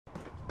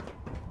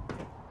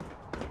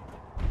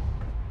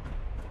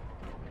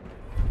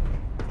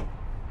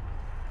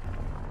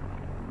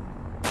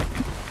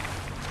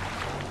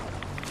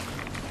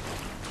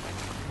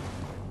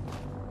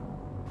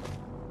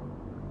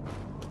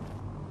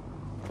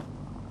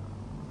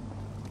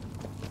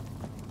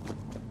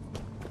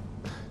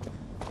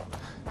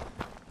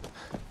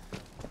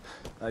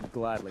I'd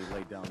gladly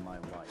lay down my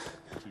life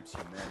if it keeps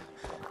humanity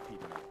from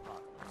defeating the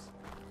apocalypse.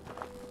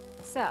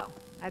 So,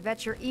 I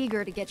bet you're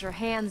eager to get your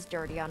hands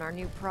dirty on our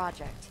new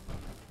project.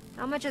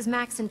 How much has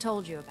Maxon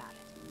told you about it?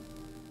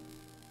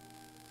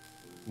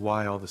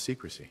 Why all the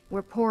secrecy?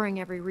 We're pouring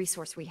every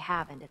resource we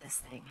have into this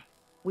thing.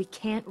 We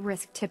can't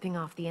risk tipping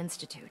off the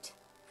Institute.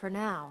 For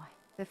now,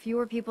 the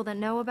fewer people that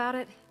know about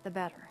it, the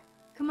better.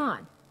 Come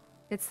on,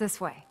 it's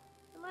this way.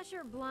 Unless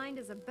you're blind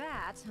as a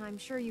bat, I'm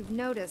sure you've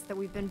noticed that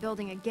we've been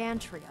building a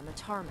gantry on the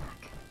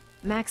tarmac.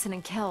 Maxon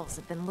and Kells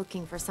have been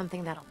looking for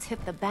something that'll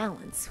tip the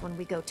balance when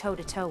we go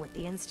toe-to-toe with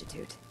the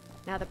Institute.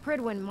 Now, the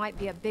Prydwen might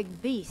be a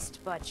big beast,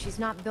 but she's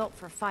not built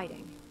for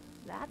fighting.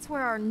 That's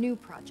where our new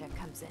project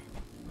comes in.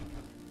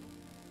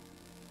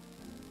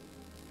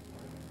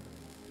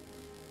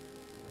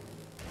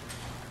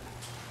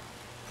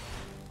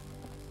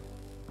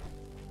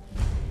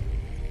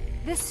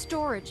 This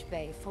storage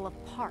bay full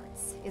of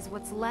parts is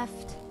what's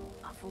left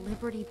of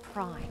Liberty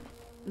Prime.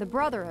 The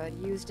Brotherhood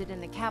used it in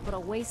the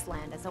Capital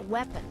Wasteland as a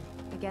weapon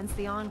against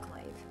the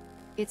Enclave.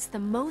 It's the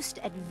most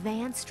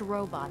advanced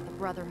robot the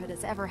Brotherhood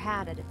has ever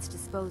had at its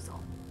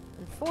disposal.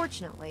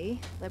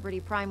 Unfortunately, Liberty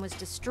Prime was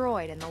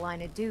destroyed in the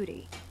line of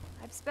duty.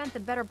 I've spent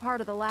the better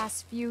part of the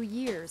last few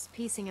years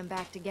piecing him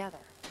back together.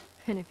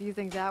 And if you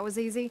think that was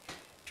easy,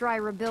 try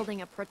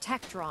rebuilding a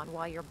Protectron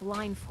while you're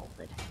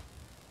blindfolded.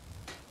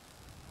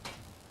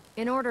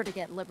 In order to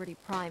get Liberty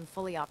Prime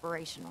fully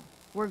operational,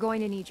 we're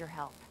going to need your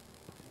help.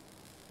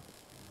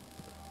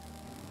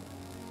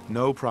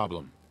 No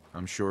problem.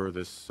 I'm sure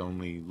this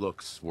only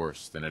looks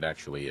worse than it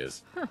actually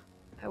is.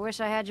 I wish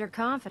I had your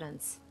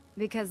confidence,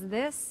 because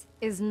this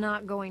is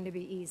not going to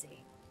be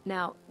easy.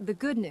 Now, the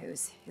good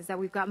news is that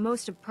we've got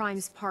most of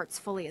Prime's parts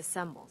fully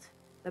assembled.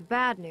 The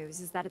bad news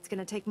is that it's going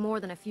to take more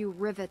than a few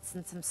rivets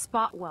and some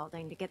spot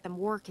welding to get them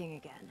working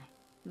again.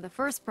 The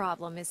first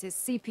problem is his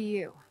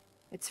CPU.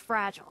 It's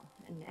fragile,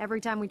 and every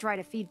time we try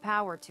to feed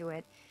power to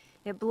it,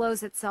 it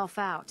blows itself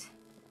out.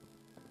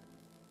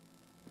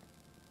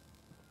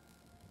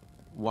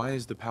 Why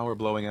is the power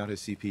blowing out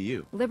his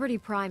CPU? Liberty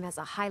Prime has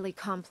a highly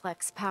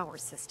complex power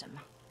system.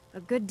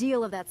 A good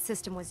deal of that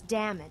system was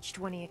damaged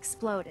when he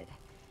exploded.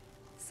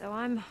 So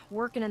I'm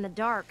working in the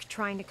dark,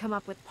 trying to come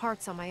up with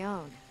parts on my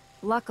own.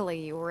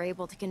 Luckily, you were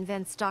able to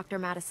convince Dr.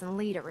 Madison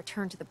Lee to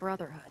return to the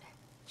Brotherhood.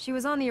 She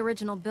was on the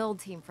original build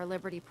team for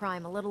Liberty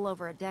Prime a little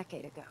over a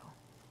decade ago.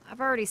 I've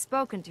already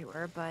spoken to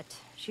her, but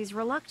she's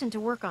reluctant to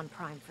work on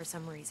Prime for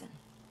some reason.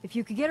 If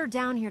you could get her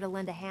down here to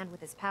lend a hand with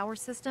his power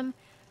system,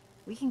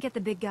 we can get the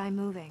big guy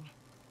moving.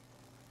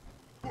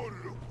 Put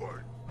it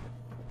apart.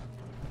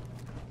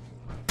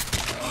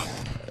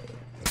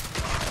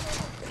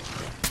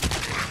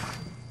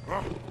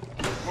 Huh?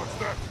 What's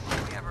that?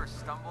 You ever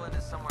stumble into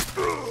somewhere,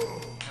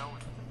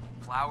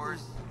 with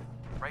flowers,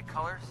 bright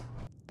colors?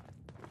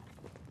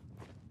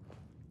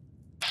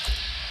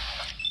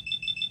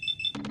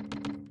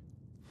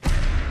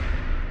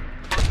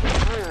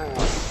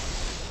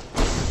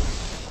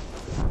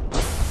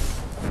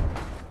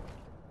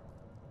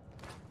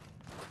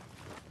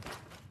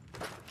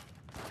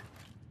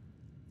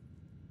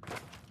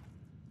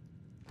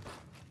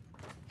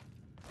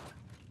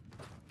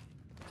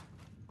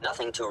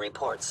 Nothing to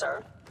report,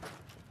 sir.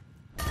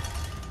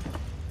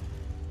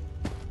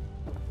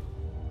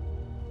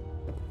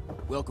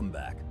 Welcome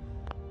back.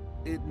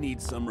 It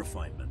needs some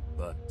refinement,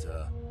 but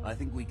I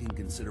think we can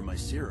consider my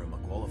serum a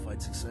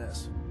qualified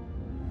success.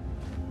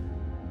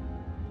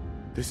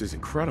 This is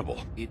incredible.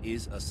 It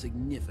is a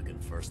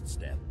significant first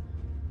step,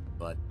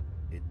 but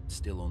it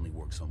still only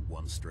works on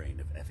one strain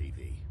of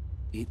FEV.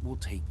 It will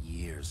take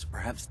years,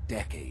 perhaps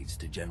decades,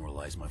 to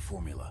generalize my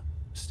formula.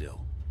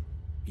 Still,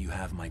 you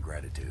have my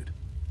gratitude.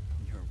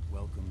 You're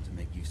welcome to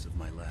make use of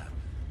my lab.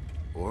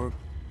 Or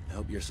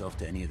help yourself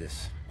to any of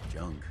this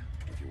junk,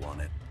 if you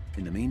want it.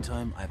 In the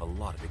meantime, I have a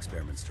lot of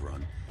experiments to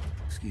run.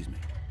 Excuse me.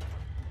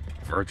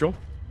 Virgil?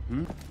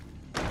 Hmm?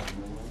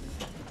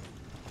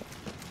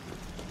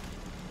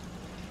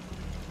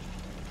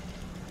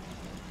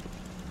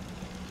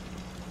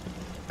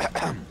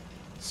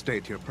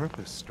 State your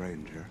purpose,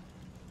 stranger.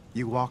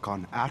 You walk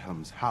on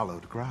Atom's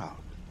hallowed ground.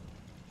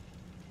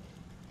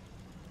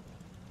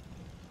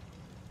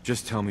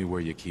 Just tell me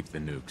where you keep the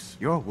nukes.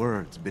 Your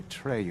words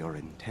betray your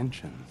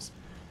intentions.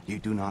 You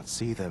do not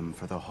see them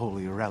for the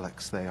holy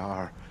relics they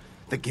are.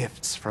 The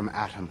gifts from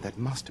Atom that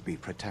must be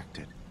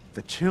protected.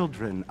 The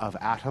children of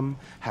Atom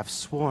have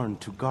sworn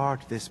to guard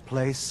this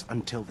place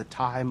until the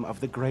time of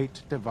the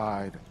Great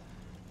Divide.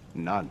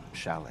 None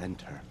shall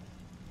enter.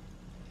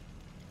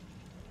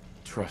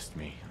 Trust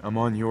me, I'm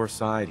on your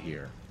side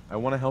here. I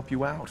want to help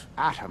you out.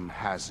 Atom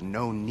has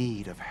no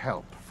need of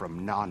help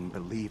from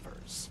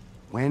non-believers.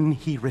 When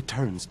he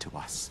returns to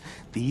us,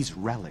 these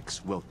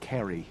relics will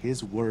carry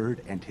his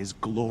word and his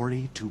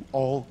glory to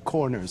all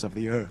corners of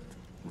the earth.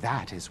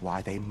 That is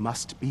why they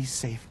must be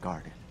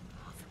safeguarded.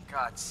 For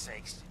God's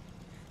sakes.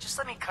 Just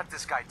let me cut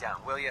this guy down,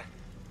 will you?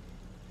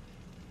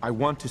 I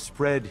want to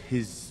spread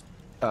his,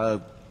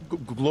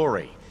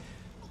 glory.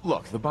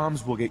 Look, the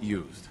bombs will get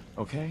used,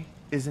 okay?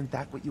 Isn't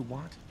that what you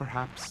want?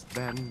 Perhaps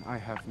then I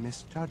have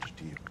misjudged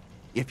you.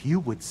 If you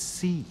would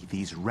see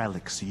these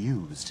relics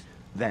used,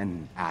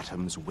 then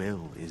Atom's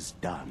will is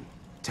done.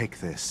 Take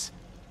this,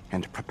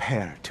 and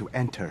prepare to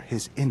enter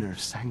his inner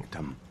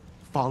sanctum.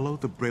 Follow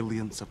the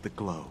brilliance of the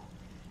glow,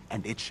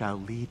 and it shall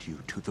lead you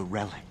to the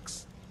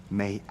relics.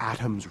 May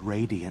Atom's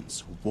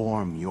radiance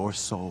warm your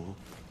soul.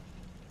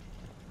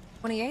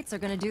 28s are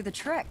gonna do the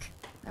trick.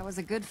 That was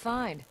a good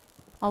find.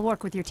 I'll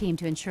work with your team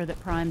to ensure that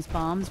Prime's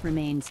bombs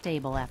remain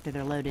stable after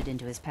they're loaded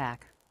into his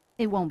pack.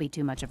 It won't be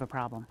too much of a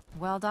problem.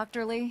 Well,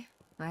 Dr. Lee,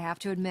 I have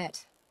to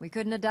admit, we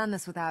couldn't have done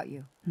this without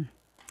you.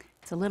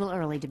 It's a little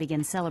early to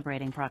begin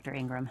celebrating, Proctor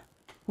Ingram.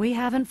 We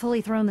haven't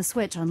fully thrown the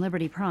switch on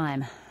Liberty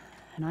Prime,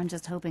 and I'm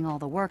just hoping all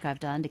the work I've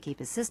done to keep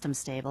his system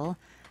stable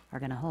are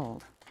gonna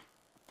hold.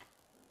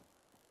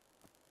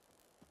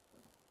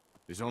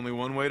 There's only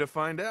one way to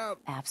find out.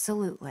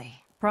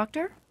 Absolutely.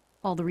 Proctor,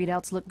 all the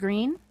readouts look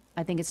green.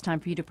 I think it's time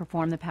for you to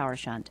perform the power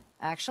shunt.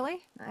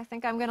 Actually, I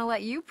think I'm gonna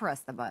let you press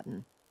the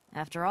button.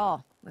 After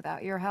all,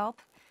 without your help,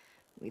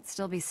 we'd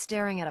still be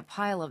staring at a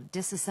pile of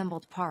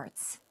disassembled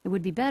parts. It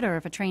would be better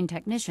if a trained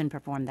technician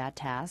performed that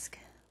task,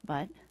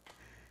 but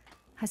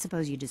I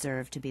suppose you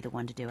deserve to be the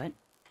one to do it.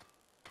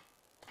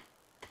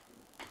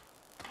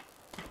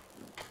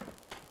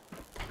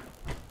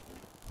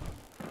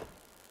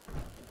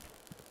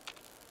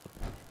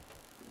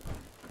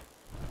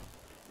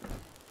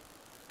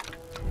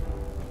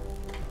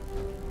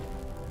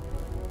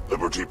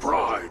 Liberty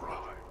Prime,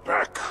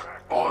 back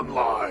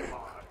online.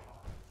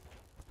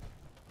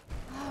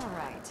 All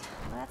right,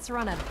 let's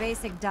run a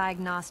basic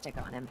diagnostic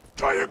on him.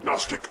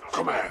 Diagnostic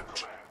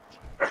command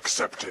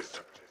accepted.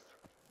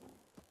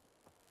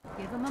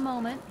 Give him a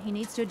moment. He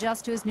needs to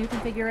adjust to his new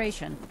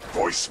configuration.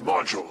 Voice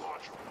module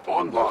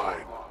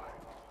online.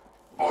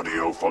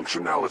 Audio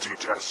functionality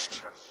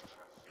test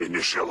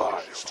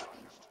initialized.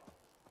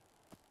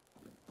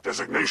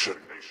 Designation: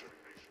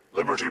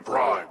 Liberty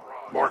Prime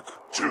Mark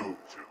II.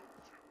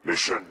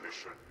 Mission: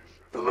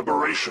 the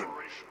liberation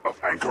of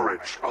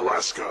Anchorage,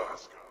 Alaska.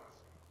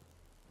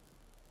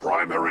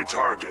 Primary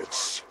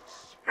targets: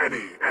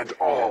 any and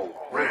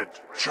all red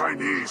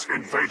Chinese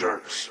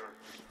invaders.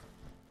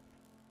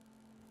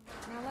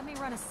 Now let me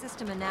run a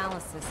system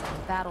analysis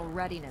and battle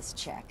readiness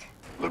check.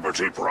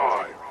 Liberty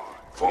Prime,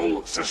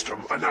 full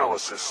system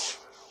analysis.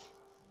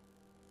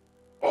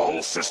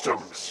 All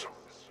systems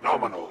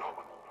nominal.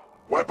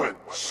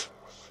 Weapons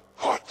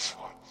hot.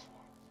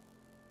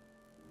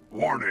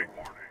 Warning: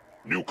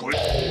 nuclear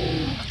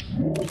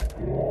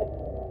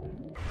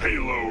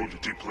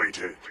payload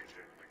depleted.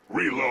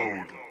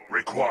 Reload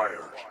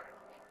required.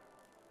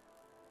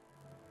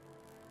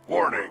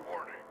 Warning: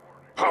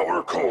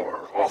 power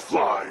core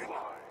offline.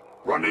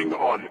 Running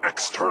on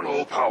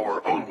external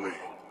power only.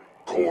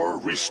 Core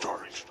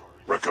restart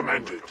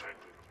recommended.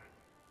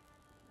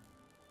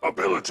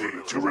 Ability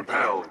to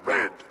repel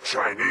red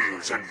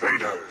Chinese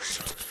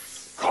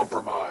invaders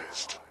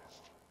compromised.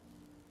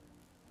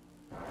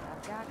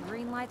 I've got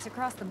green lights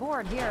across the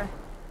board here.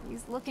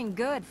 He's looking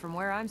good from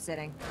where I'm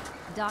sitting.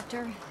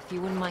 Doctor, if you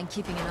wouldn't mind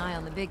keeping an eye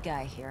on the big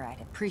guy here,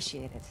 I'd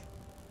appreciate it.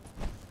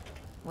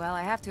 Well,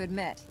 I have to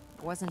admit,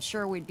 I wasn't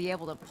sure we'd be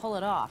able to pull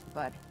it off,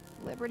 but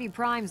Liberty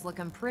Prime's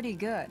looking pretty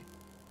good.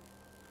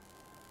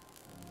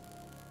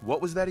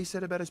 What was that he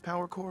said about his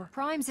power core?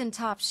 Prime's in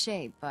top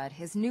shape, but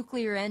his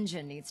nuclear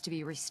engine needs to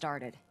be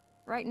restarted.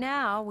 Right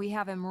now, we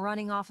have him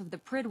running off of the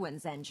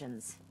Prydwen's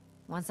engines.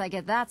 Once I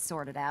get that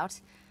sorted out,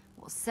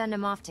 we'll send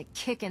him off to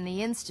kick in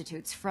the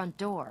Institute's front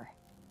door.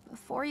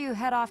 Before you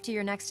head off to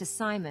your next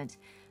assignment,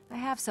 I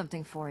have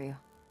something for you.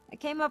 I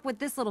came up with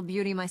this little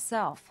beauty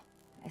myself.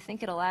 I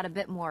think it'll add a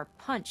bit more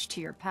punch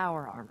to your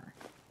power armor.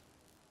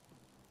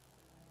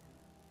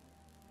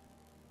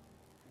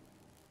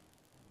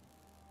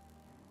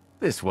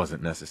 This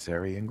wasn't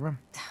necessary, Ingram.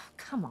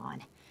 Come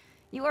on.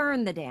 You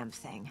earned the damn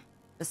thing.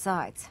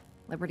 Besides,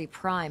 Liberty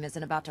Prime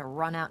isn't about to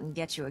run out and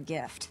get you a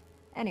gift.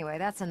 Anyway,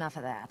 that's enough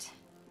of that.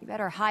 You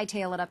better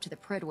hightail it up to the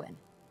Prydwen.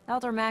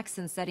 Elder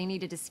Maxson said he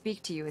needed to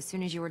speak to you as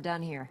soon as you were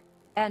done here.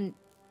 And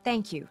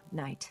thank you,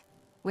 Knight.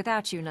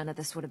 Without you, none of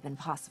this would have been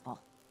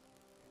possible.